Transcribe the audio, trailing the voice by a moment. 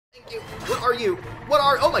Thank you. What are you?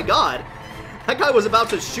 Oh my god! That guy was about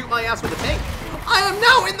to shoot my ass with a tank. I am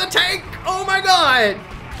now in the tank! Oh my god!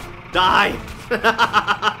 Die!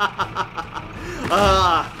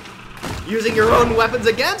 Using your own weapons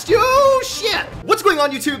against you? Shit! What's going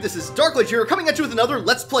on, YouTube? This is Darkledge here, coming at you with another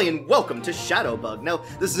Let's Play, and welcome to Shadowbug. Now,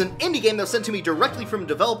 this is an indie game that was sent to me directly from a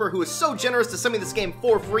developer who is so generous to send me this game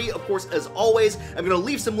for free. Of course, as always, I'm gonna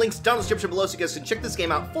leave some links down in the description below so you guys can check this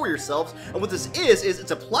game out for yourselves. And what this is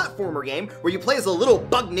it's a platformer game where you play as a little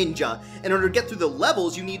bug ninja. In order to get through the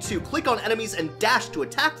levels, you need to click on enemies and dash to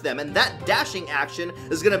attack them, and that dashing action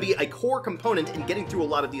is gonna be a core component in getting through a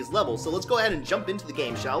lot of these levels. So let's go ahead and jump into the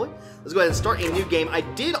game, shall we? Let's go ahead and start a new game. I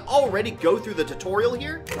did already go through the tutorial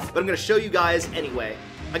here, but I'm going to show you guys anyway.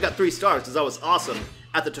 I got 3 stars because I was awesome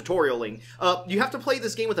at the tutorialing. You have to play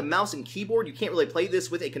this game with a mouse and keyboard. You can't really play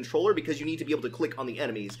this with a controller because you need to be able to click on the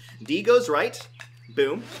enemies. D goes right,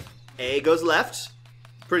 boom. A goes left.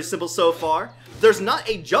 Pretty simple so far. There's not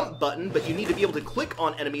a jump button, but you need to be able to click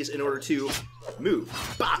on enemies in order to move.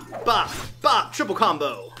 Bop, bop, bop, triple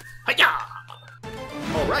combo. Hi-ya!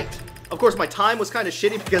 All right. Of course, my time was kind of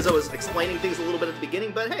shitty because I was explaining things a little bit at the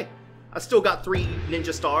beginning, but hey, I still got 3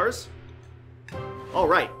 ninja stars.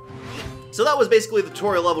 Alright, so that was basically the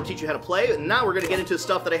tutorial level to teach you how to play, and now we're going to get into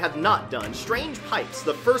stuff that I have not done. Strange Pipes,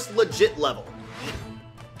 the first legit level.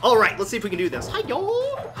 Alright, let's see if we can do this.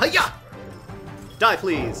 Hi-yo! Hi-ya! Die,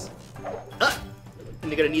 please. And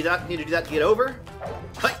you're going to need to do that to get over.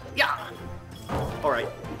 Hi-ya! Alright,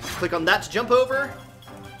 click on that to jump over.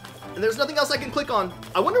 And there's nothing else I can click on.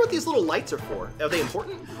 I wonder what these little lights are for. Are they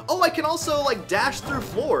important? Oh, I can also, like, dash through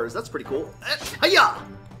floors. That's pretty cool. Hiya!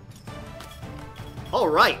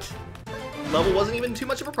 Alright. Level wasn't even too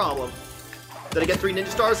much of a problem. Did I get 3 ninja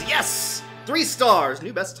stars? Yes! 3 stars!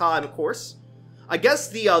 New best time, of course. I guess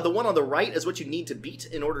the one on the right is what you need to beat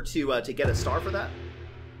in order to get a star for that.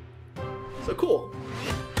 So cool.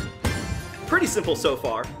 Pretty simple so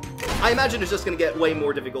far. I imagine it's just going to get way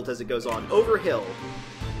more difficult as it goes on. Over hill.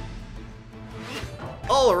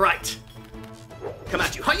 Alright. Come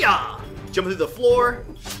at you. Hiya! Jump through the floor.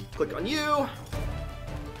 Click on you.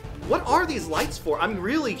 What are these lights for? I'm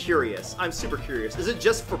really curious. I'm super curious. Is it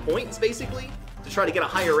just for points, basically? To try to get a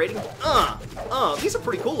higher rating? These are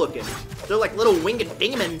pretty cool looking. They're like little winged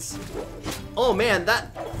demons. Oh man,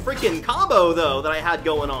 that freaking combo, though, that I had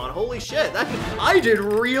going on. Holy shit. I did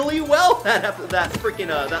really well that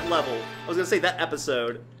level. I was gonna say that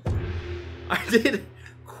episode. I did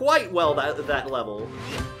quite well that level.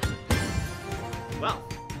 Wow.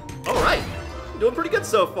 Alright. Doing pretty good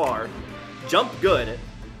so far. Jump Good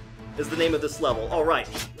is the name of this level. Alright.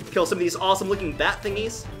 Kill some of these awesome looking bat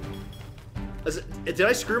thingies. Did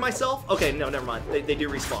I screw myself? Okay, no, never mind. They do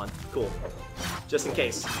respawn. Cool. Just in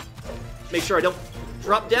case. Make sure I don't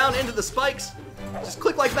drop down into the spikes. Just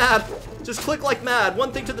click like mad. Just click like mad.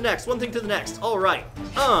 One thing to the next. One thing to the next. Alright.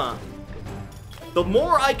 The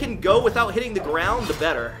more I can go without hitting the ground, the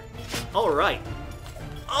better. Alright.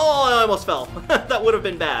 Oh, I almost fell. That would have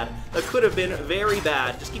been bad. That could have been very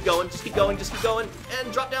bad. Just keep going, just keep going, just keep going.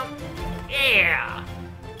 And drop down. Yeah!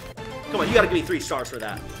 Come on, you gotta give me 3 stars for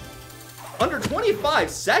that. Under 25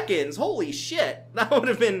 seconds? Holy shit. That would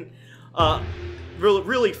have been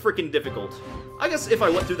really freaking difficult. I guess if I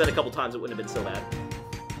went through that a couple times, it wouldn't have been so bad.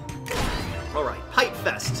 Alright, Pipe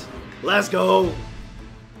Fest. Let's go.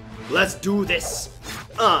 Let's do this.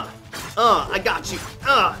 I got you.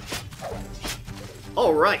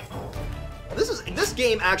 Alright. This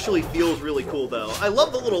game actually feels really cool, though. I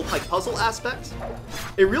love the little, like, puzzle aspect.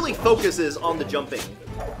 It really focuses on the jumping.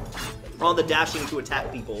 On the dashing to attack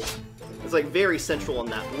people. It's, like, very central on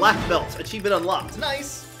that. Black Belt. Achievement unlocked.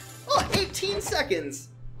 Nice. Oh, 18 seconds.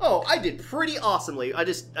 Oh, I did pretty awesomely. I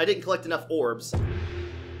didn't collect enough orbs.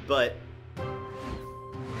 But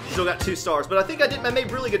still got 2 stars, but I think I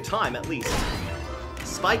made really good time, at least.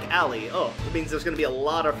 Spike Alley. Oh, that means there's gonna be a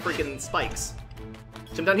lot of freaking spikes.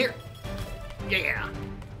 Jump down here. Yeah.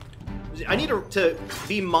 I need to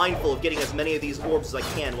be mindful of getting as many of these orbs as I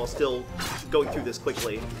can while still going through this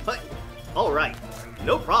quickly. But, alright.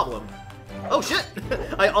 No problem. Oh, shit!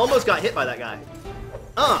 I almost got hit by that guy.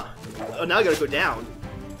 Oh, now I gotta go down.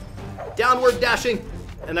 Downward dashing.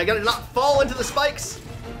 And I gotta not fall into the spikes.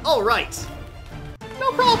 Alright.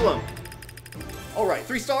 No problem. Alright,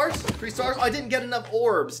 3 stars? 3 stars? Oh, I didn't get enough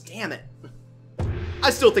orbs. Damn it. I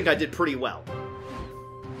still think I did pretty well.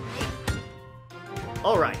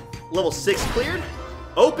 Alright, level 6 cleared.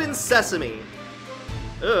 Open Sesame.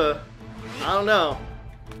 I don't know.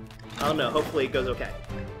 Hopefully it goes okay.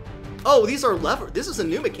 Oh, these are levers. This is a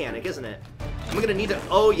new mechanic, isn't it? I'm gonna need to...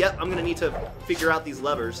 Oh, yep, I'm gonna need to figure out these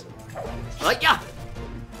levers. Yeah!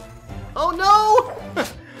 Oh, no!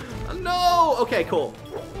 okay, cool.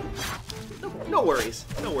 No worries.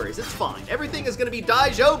 No worries. It's fine. Everything is gonna be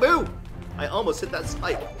Daijobu! I almost hit that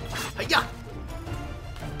spike. Hi-ya!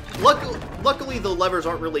 Luckily, the levers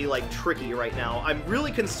aren't really, like, tricky right now. I'm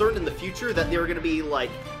really concerned in the future that they're gonna be,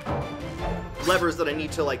 like, levers that I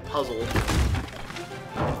need to, like, puzzle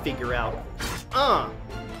and figure out.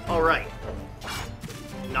 Alright.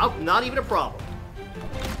 Not even a problem.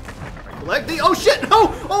 Collect the— oh shit!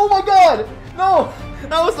 No! Oh my god! No!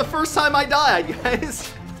 That was the first time I died,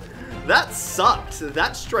 guys. That sucked.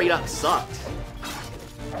 That straight up sucked.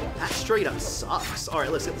 That straight up sucks.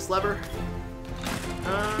 Alright, let's hit this lever.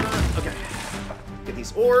 Okay. Get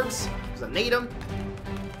these orbs, because I need them.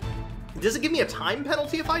 Does it give me a time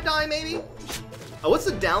penalty if I die, maybe? Oh, what's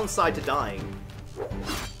the downside to dying?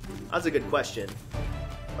 That's a good question.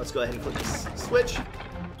 Let's go ahead and click this switch.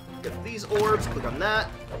 Get these orbs, click on that.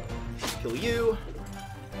 Kill you.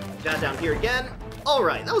 That down here again.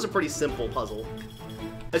 Alright, that was a pretty simple puzzle.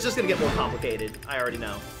 It's just gonna get more complicated, I already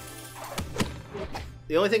know.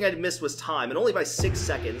 The only thing I missed was time, and only by 6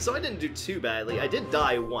 seconds, so I didn't do too badly. I did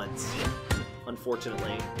die once,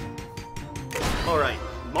 unfortunately. Alright,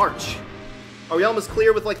 March. Are we almost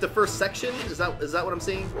clear with, like, the first section? Is that what I'm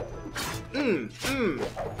seeing?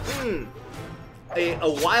 A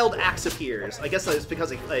wild axe appears. I guess that's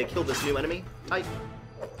because I killed this new enemy type.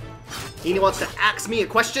 He wants to axe me a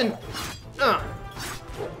question?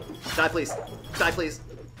 Die, please. Die, please.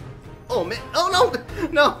 Oh, man. Oh, no!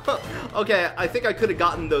 No! Okay, I think I could have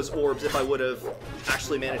gotten those orbs if I would have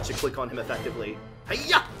actually managed to click on him effectively.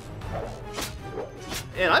 Hi-ya!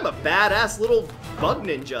 And I'm a badass little bug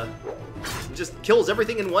ninja. He just kills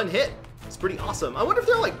everything in one hit. It's pretty awesome. I wonder if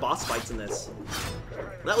there are, like, boss fights in this.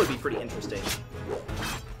 That would be pretty interesting.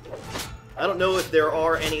 I don't know if there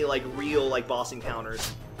are any, like, real, like, boss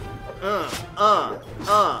encounters.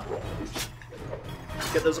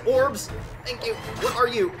 Get those orbs. Thank you. What are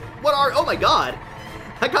you? What are— oh my god!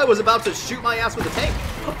 That guy was about to shoot my ass with a tank.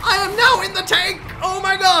 I am now in the tank! Oh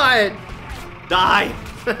my god! Die!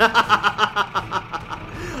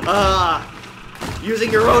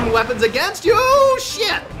 Using your own weapons against you? Oh,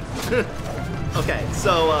 shit! Okay,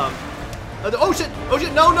 so, oh shit! Oh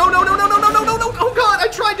shit! No! No! No! No! No! No! No! No! No! No! Oh god! I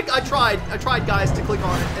tried, guys, to click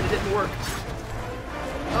on it, and it didn't work.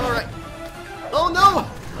 All right. Oh no!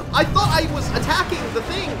 I thought I was attacking the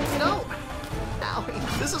thing. No. Ow!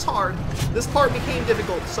 This is hard. This part became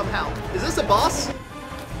difficult somehow. Is this a boss?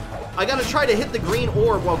 I gotta try to hit the green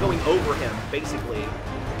orb while going over him, basically.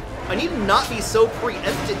 I need to not be so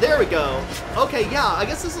preempted. There we go. Okay, yeah. I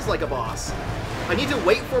guess this is like a boss. I need to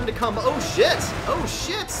wait for him to come. Oh shit! Oh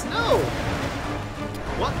shit! No!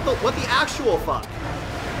 What the actual fuck?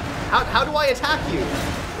 How do I attack you?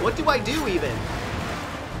 What do I do even?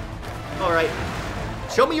 All right,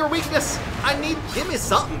 show me your weakness. Give me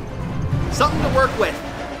something, something to work with.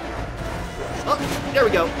 Oh, there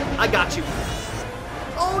we go. I got you.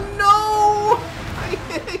 Oh no!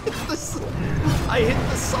 I hit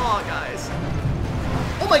the saw, guys.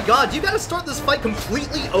 Oh my god, you gotta start this fight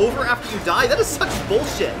completely over after you die? That is such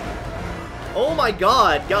bullshit. Oh my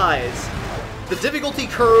god, guys. The difficulty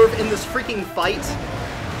curve in this freaking fight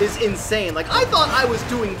is insane. Like, I thought I was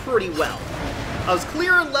doing pretty well. I was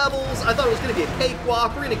clearing levels, I thought it was gonna be a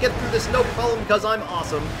cakewalk, we're gonna get through this no problem because I'm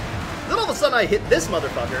awesome. Then all of a sudden I hit this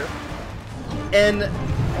motherfucker, and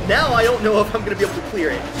now I don't know if I'm gonna be able to clear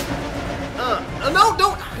it. No,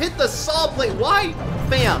 don't hit the saw blade. Why,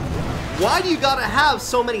 fam? Why do you gotta have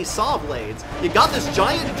so many saw blades? You got this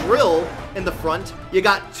giant drill in the front, you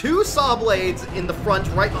got 2 saw blades in the front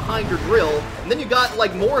right behind your drill, and then you got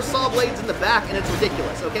like more saw blades in the back, and it's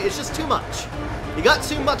ridiculous, okay? It's just too much. You got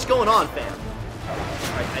too much going on, fam.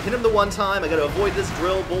 Alright, I hit him the one time, I gotta avoid this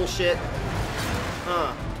drill bullshit.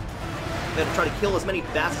 I gotta try to kill as many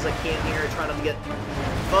bats as I can here, try not to get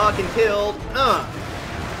fucking killed.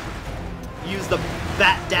 Use the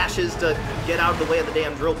bat dashes to get out of the way of the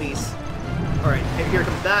damn drill piece. Alright, here it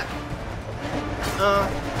comes back.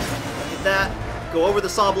 Hit that. Go over the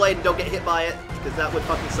saw blade and don't get hit by it, because that would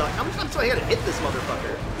fucking suck. How much time do I gotta hit this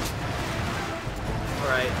motherfucker?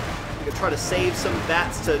 Alright. I'm gonna try to save some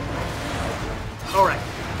bats to... Alright.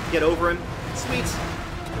 Get over him. Sweet.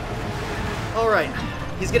 Alright.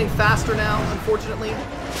 He's getting faster now, unfortunately.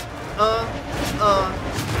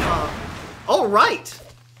 Alright!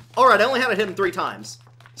 Alright, I only had to hit him 3 times.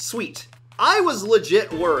 Sweet. I was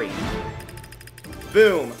legit worried.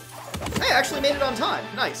 Boom. Hey, I actually made it on time.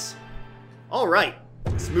 Nice. Alright,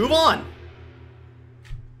 let's move on.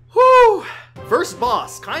 Whew! First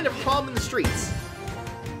boss, kind of problem in the streets.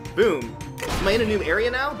 Boom. Am I in a new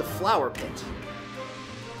area now? The flower pit.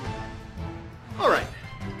 Alright.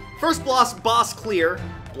 First boss clear.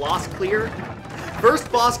 Boss clear.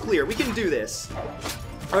 First boss clear. We can do this.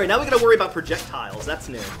 Alright, now we gotta worry about projectiles. That's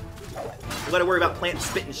new. We gotta worry about plants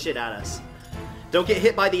spitting shit at us. Don't get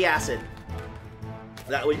hit by the acid.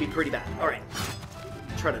 That would be pretty bad. Alright.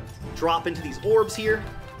 Try to drop into these orbs here,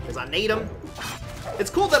 because I need them. It's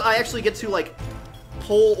cool that I actually get to, like,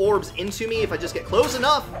 pull orbs into me if I just get close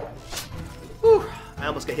enough. Whew. I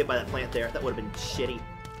almost got hit by that plant there. That would have been shitty.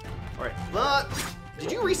 Alright, but...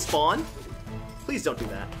 Did you respawn? Please don't do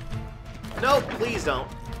that. No, please don't.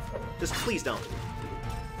 Just please don't.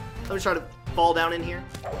 Let me try to fall down in here.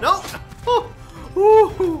 No! Oh,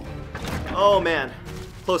 ooh. Oh man.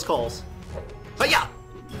 Close calls. Hiya!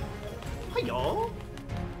 Hiya!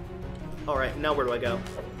 Alright, now where do I go?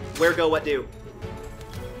 Where go, what do?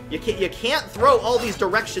 You can't throw all these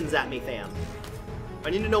directions at me, fam. I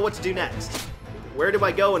need to know what to do next. Where do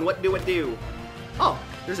I go and what do it do? Oh,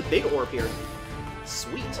 there's a big orb here.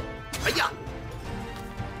 Sweet. Hiya!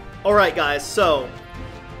 Alright guys, so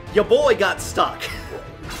your boy got stuck.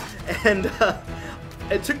 And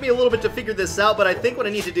it took me a little bit to figure this out, but I think what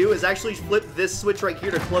I need to do is actually flip this switch right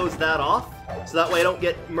here to close that off, so that way I don't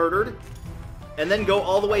get murdered. And then go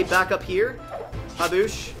all the way back up here.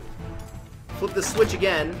 Haboosh. Flip the switch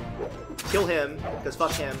again. Kill him, because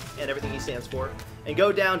fuck him and everything he stands for. And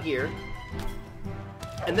go down here.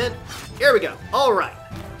 And then, here we go. Alright.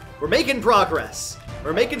 We're making progress.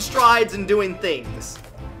 We're making strides and doing things.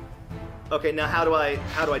 Okay, now how do I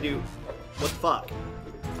do... What the fuck?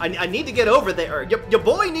 I need to get over there. Your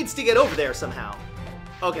boy needs to get over there somehow.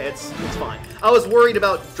 Okay, it's fine. I was worried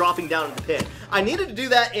about dropping down in the pit. I needed to do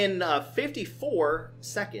that in 54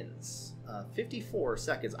 seconds. 54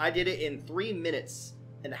 seconds. I did it in 3 minutes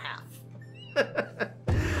and a half.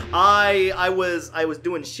 I was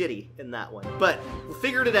doing shitty in that one, but we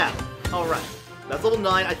figured it out. All right, that's level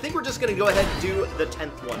 9. I think we're just gonna go ahead and do the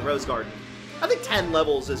 10th one, Rose Garden. I think 10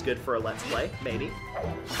 levels is good for a Let's Play, maybe,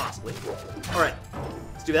 possibly. All right,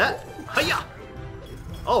 let's do that. Hiya!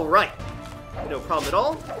 All right, no problem at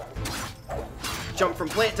all. Jump from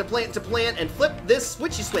plant to plant to plant and flip this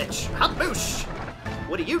switchy switch. Haboosh!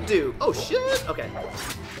 What do you do? Oh shit! Okay.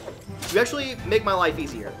 You actually make my life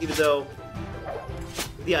easier, even though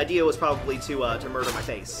the idea was probably to murder my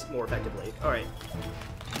face more effectively. All right,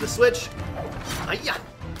 the switch. Hiya!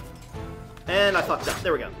 And I fucked up.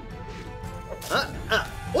 There we go.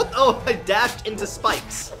 What? Oh, I dashed into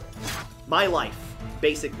spikes. My life,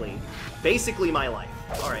 basically. Basically my life.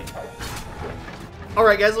 Alright.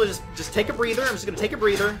 Alright, guys, let's just take a breather. I'm just gonna take a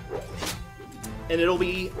breather. And it'll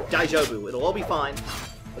be Daijobu. It'll all be fine.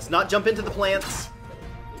 Let's not jump into the plants.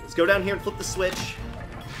 Let's go down here and flip the switch.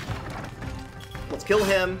 Let's kill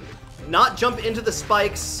him. Not jump into the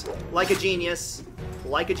spikes like a genius.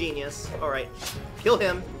 Like a genius. Alright. Kill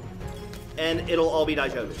him. And it'll all be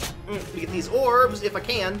Daijobu. We get these orbs, if I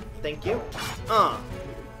can. Thank you.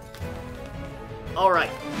 Alright.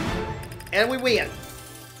 And we win.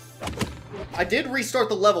 I did restart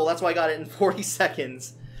the level, that's why I got it in 40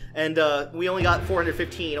 seconds. And we only got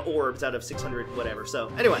 415 orbs out of 600 whatever. So,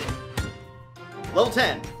 anyway. Level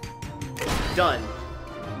 10. Done.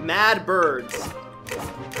 Mad Birds.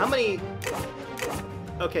 How many...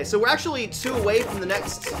 Okay, so we're actually 2 away from the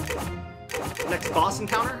next boss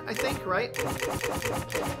encounter, I think, right?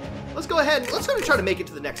 Let's go ahead. Let's go and try to make it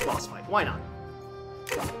to the next boss fight. Why not?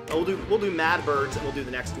 We'll do Mad Birds, and we'll do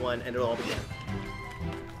the next one, and it'll all begin.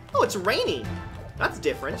 Oh, it's raining. That's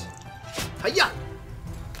different. Hiya!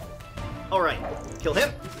 Alright, kill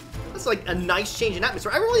him. That's like a nice change in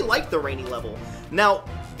atmosphere. I really like the rainy level. Now,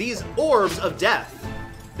 these orbs of death,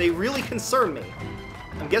 they really concern me.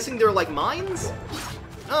 I'm guessing they're like mines?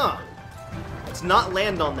 Let's not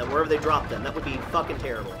land on them wherever they drop them. That would be fucking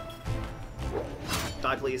terrible.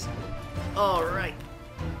 Die, please. Alright.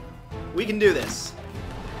 We can do this.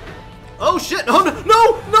 Oh, shit! Oh, no!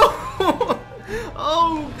 No! No!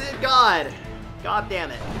 Oh, God. God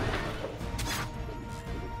damn it.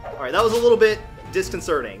 Alright, that was a little bit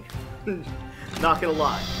disconcerting. Not gonna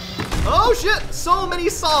lie. Oh, shit! So many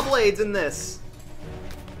saw blades in this.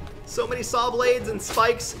 So many saw blades and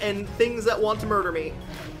spikes and things that want to murder me.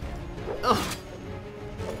 Oh.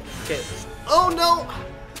 Okay. Oh, no!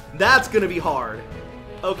 That's gonna be hard.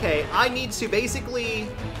 Okay, I need to basically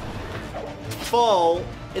fall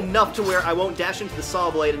enough to where I won't dash into the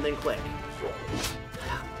saw blade and then click.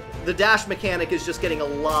 The dash mechanic is just getting a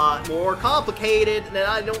lot more complicated, and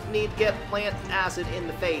I don't need to get plant acid in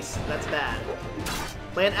the face. That's bad.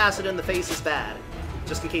 Plant acid in the face is bad,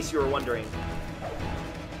 just in case you were wondering.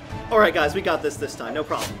 Alright guys, we got this time, no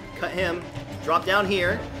problem. Cut him, drop down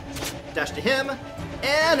here, dash to him,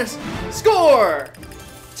 and score!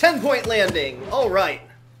 10-point landing, alright.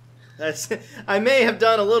 I may have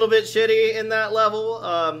done a little bit shitty in that level.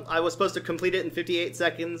 I was supposed to complete it in 58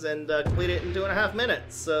 seconds and complete it in 2.5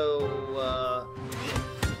 minutes, so,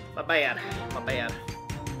 my bad. My bad.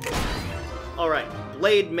 Alright,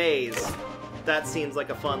 Blade Maze. That seems like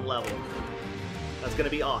a fun level. That's gonna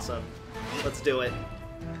be awesome. Let's do it.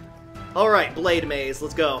 Alright, Blade Maze,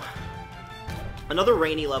 let's go. Another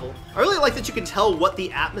rainy level. I really like that you can tell what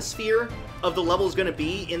the atmosphere of the level is going to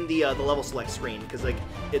be in the level select screen, because like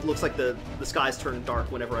it looks like the skies turned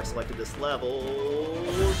dark whenever I selected this level.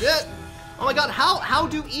 Shit! Oh my god, how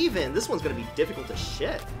do even? This one's going to be difficult as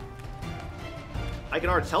shit. I can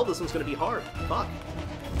already tell this one's going to be hard. Fuck.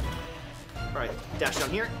 Alright, dash down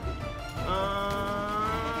here.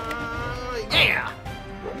 Yeah!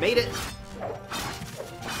 Made it.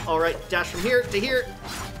 Alright, dash from here to here.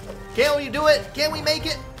 Can we do it? Can we make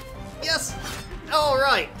it? Yes!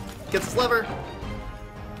 Alright. Get this lever.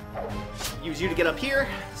 Use you to get up here.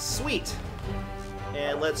 Sweet.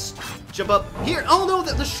 And let's jump up here. Oh no,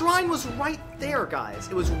 the shrine was right there, guys.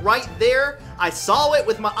 It was right there. I saw it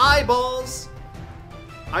with my eyeballs.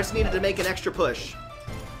 I just needed to make an extra push.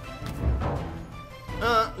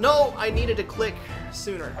 No, I needed to click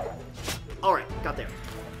sooner. Alright, got there.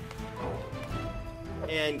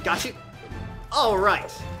 And got you.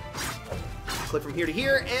 Alright. Click from here to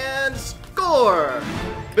here, and score!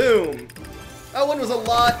 Boom! That one was a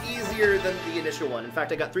lot easier than the initial one. In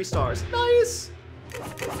fact, I got 3 stars. Nice!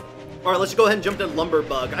 Alright, let's just go ahead and jump to Lumber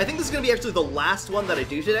Bug. I think this is going to be actually the last one that I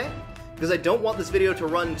do today, because I don't want this video to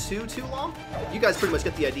run too long. You guys pretty much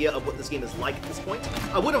get the idea of what this game is like at this point.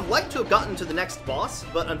 I would have liked to have gotten to the next boss,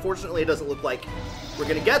 but unfortunately it doesn't look like we're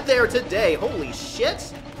going to get there today. Holy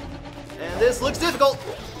shit! And this looks difficult.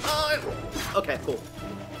 Okay, cool.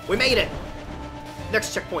 We made it!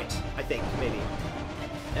 Next checkpoint, I think, maybe.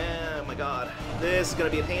 Oh my god. This is gonna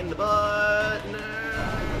be a pain in the butt. No.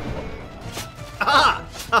 Aha!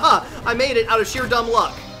 Aha! I made it out of sheer dumb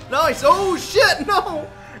luck. Nice! Oh shit! No!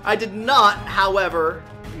 I did not, however,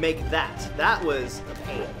 make that. That was a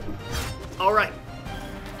pain. Alright.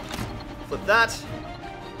 Flip that.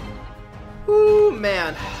 Ooh,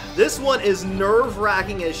 man. This one is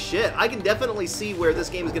nerve-wracking as shit. I can definitely see where this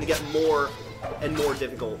game is gonna get more and more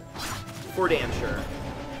difficult. For damn sure.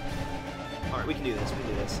 Alright, we can do this, we can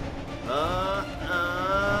do this.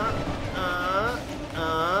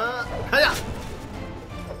 Hiya!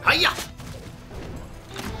 Hiya!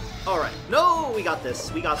 Alright, no, we got this,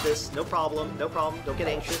 no problem, no problem, don't get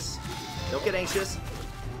anxious. Don't get anxious.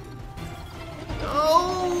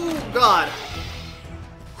 Oh, God!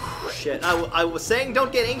 Shit, I was saying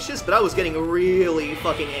don't get anxious, but I was getting really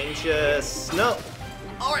fucking anxious. No.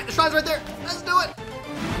 Alright, the shrine's right there, let's do it!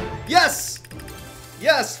 Yes!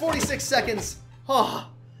 Yes, 46 seconds. Oh.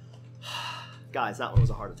 Guys, that one was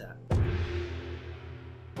a heart attack.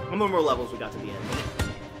 How many more levels we got to the end?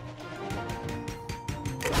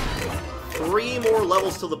 3 more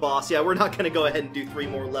levels to the boss. Yeah, we're not going to go ahead and do 3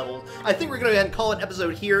 more levels. I think we're going to go ahead and call it an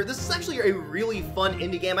episode here. This is actually a really fun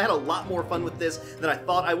indie game. I had a lot more fun with this than I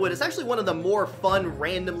thought I would. It's actually one of the more fun,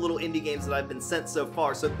 random little indie games that I've been sent so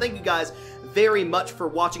far. So thank you guys very much for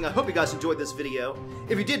watching. I hope you guys enjoyed this video.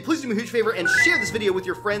 If you did, please do me a huge favor and share this video with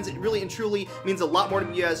your friends. It really and truly means a lot more to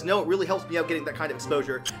me. You guys know it really helps me out getting that kind of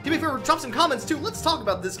exposure. Do me a favor, drop some comments too. Let's talk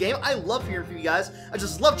about this game. I love hearing from you guys. I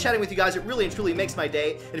just love chatting with you guys. It really and truly makes my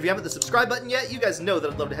day. And if you haven't hit the subscribe button yet, you guys know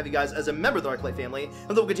that I'd love to have you guys as a member of the Darklight family. And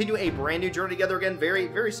that we'll continue a brand new journey together again very,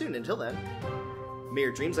 very soon. Until then, may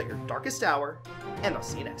your dreams at your darkest hour, and I'll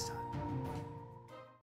see you next time.